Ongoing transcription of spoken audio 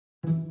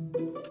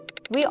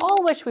We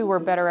all wish we were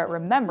better at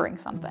remembering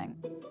something,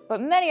 but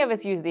many of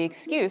us use the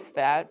excuse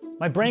that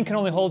my brain can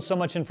only hold so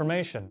much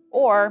information,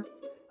 or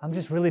I'm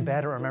just really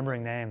bad at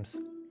remembering names.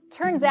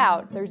 Turns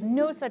out there's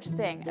no such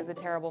thing as a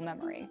terrible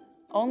memory,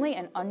 only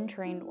an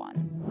untrained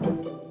one.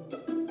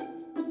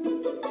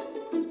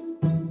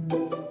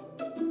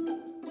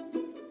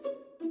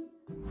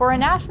 For a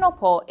national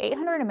poll,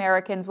 800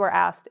 Americans were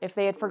asked if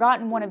they had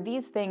forgotten one of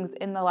these things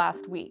in the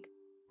last week.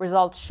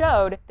 Results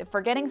showed that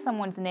forgetting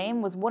someone's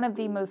name was one of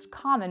the most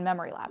common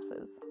memory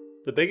lapses.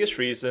 The biggest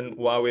reason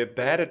why we're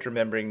bad at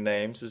remembering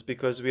names is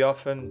because we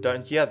often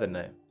don't hear the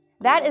name.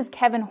 That is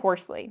Kevin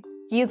Horsley.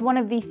 He is one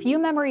of the few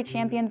memory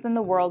champions in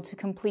the world to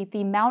complete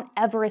the Mount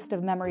Everest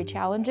of memory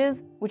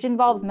challenges, which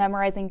involves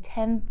memorizing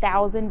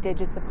 10,000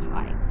 digits of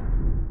pi.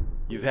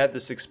 You've had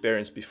this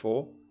experience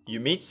before. You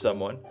meet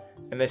someone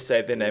and they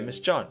say their name is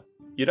John.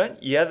 You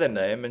don't hear the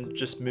name and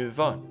just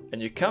move on.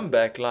 And you come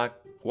back like,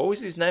 what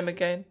was his name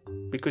again?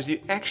 Because you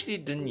actually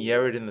didn't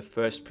hear it in the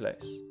first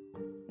place.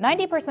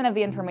 90% of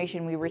the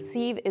information we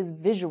receive is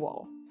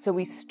visual, so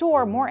we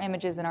store more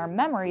images in our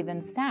memory than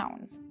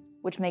sounds,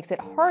 which makes it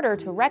harder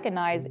to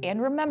recognize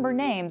and remember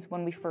names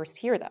when we first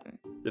hear them.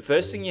 The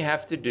first thing you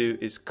have to do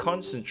is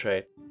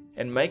concentrate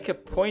and make a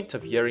point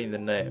of hearing the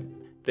name.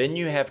 Then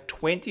you have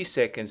 20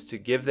 seconds to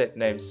give that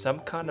name some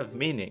kind of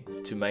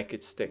meaning to make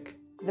it stick.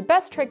 The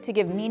best trick to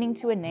give meaning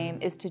to a name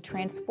is to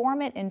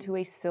transform it into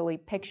a silly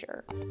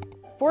picture.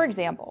 For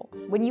example,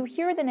 when you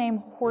hear the name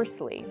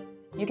Horsley,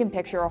 you can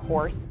picture a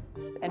horse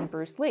and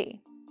Bruce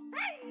Lee.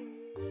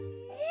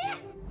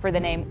 For the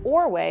name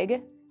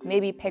Orwig,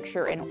 maybe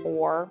picture an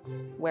oar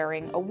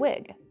wearing a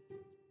wig.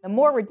 The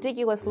more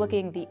ridiculous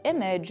looking the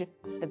image,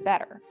 the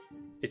better.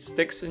 It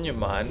sticks in your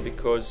mind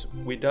because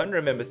we don't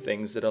remember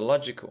things that are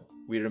logical.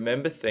 We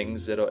remember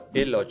things that are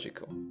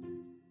illogical.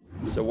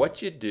 So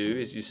what you do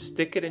is you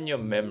stick it in your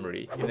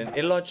memory in an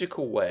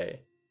illogical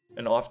way,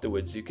 and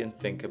afterwards you can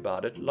think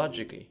about it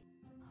logically.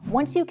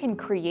 Once you can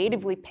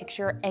creatively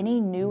picture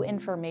any new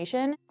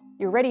information,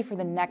 you're ready for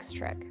the next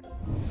trick.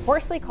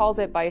 Horsley calls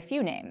it by a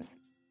few names: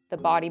 the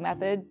body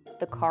method,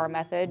 the car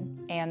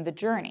method, and the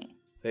journey.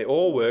 They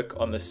all work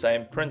on the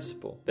same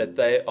principle, that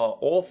they are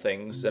all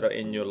things that are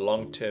in your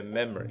long-term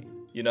memory.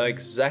 You know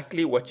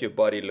exactly what your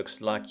body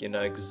looks like, you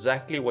know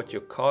exactly what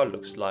your car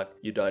looks like,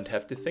 you don't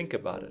have to think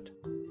about it.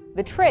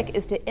 The trick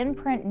is to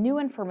imprint new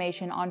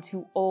information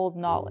onto old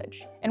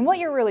knowledge. And what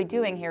you're really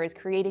doing here is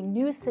creating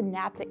new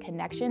synaptic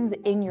connections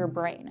in your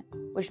brain,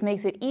 which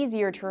makes it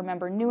easier to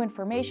remember new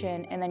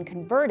information and then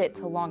convert it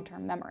to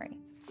long-term memory.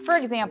 For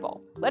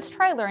example, let's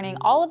try learning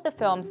all of the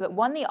films that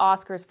won the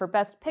Oscars for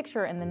Best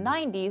Picture in the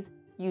 90s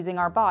using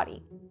our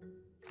body.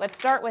 Let's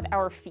start with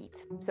our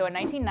feet. So in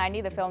 1990,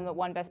 the film that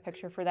won Best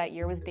Picture for that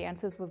year was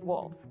Dances with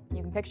Wolves.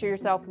 You can picture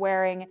yourself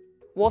wearing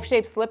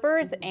wolf-shaped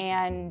slippers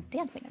and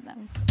dancing in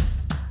them.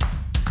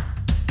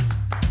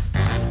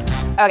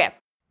 Okay,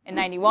 in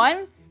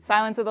 91,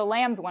 Silence of the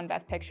Lambs won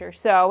Best Picture.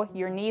 So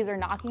your knees are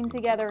knocking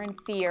together in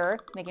fear,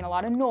 making a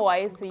lot of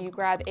noise, so you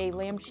grab a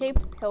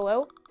lamb-shaped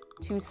pillow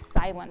to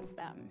silence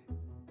them.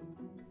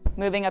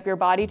 Moving up your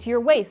body to your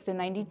waist in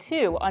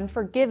 92,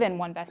 Unforgiven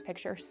won Best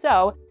Picture.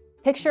 So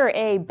picture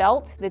a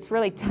belt that's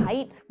really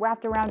tight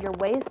wrapped around your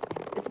waist.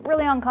 It's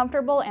really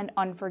uncomfortable and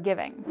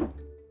unforgiving.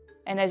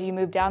 And as you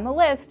move down the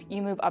list,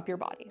 you move up your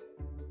body.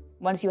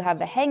 Once you have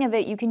the hang of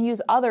it, you can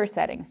use other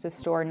settings to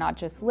store not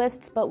just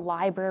lists, but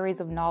libraries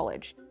of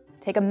knowledge.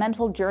 Take a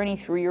mental journey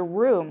through your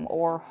room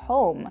or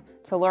home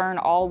to learn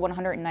all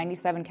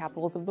 197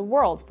 capitals of the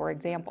world, for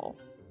example.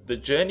 The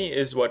journey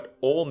is what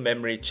all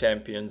memory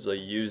champions are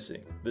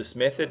using. This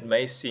method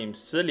may seem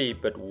silly,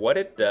 but what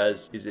it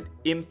does is it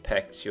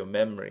impacts your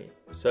memory.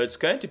 So it's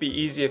going to be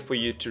easier for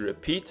you to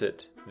repeat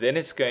it, then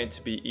it's going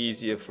to be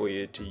easier for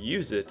you to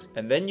use it,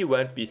 and then you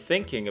won't be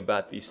thinking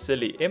about these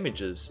silly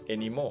images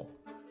anymore.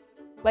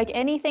 Like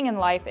anything in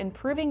life,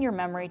 improving your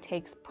memory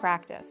takes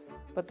practice.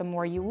 But the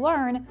more you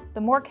learn,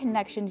 the more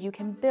connections you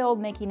can build,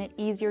 making it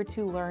easier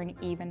to learn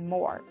even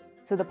more.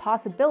 So the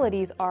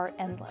possibilities are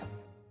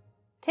endless.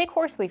 Take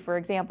Horsley, for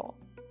example.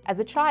 As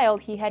a child,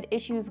 he had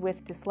issues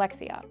with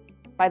dyslexia.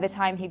 By the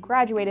time he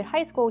graduated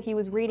high school, he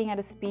was reading at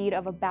a speed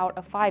of about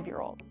a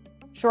 5-year-old.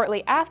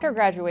 Shortly after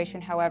graduation,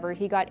 however,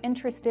 he got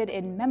interested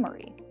in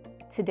memory.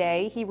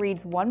 Today, he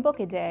reads 1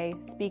 book a day,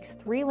 speaks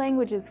 3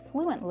 languages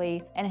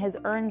fluently, and has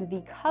earned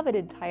the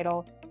coveted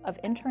title of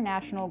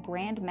International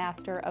Grand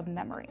Master of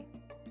Memory.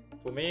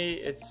 For me,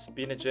 it's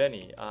been a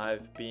journey.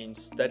 I've been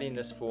studying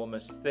this for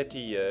almost 30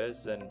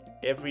 years, and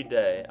every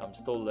day I'm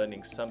still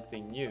learning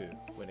something new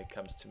when it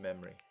comes to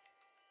memory.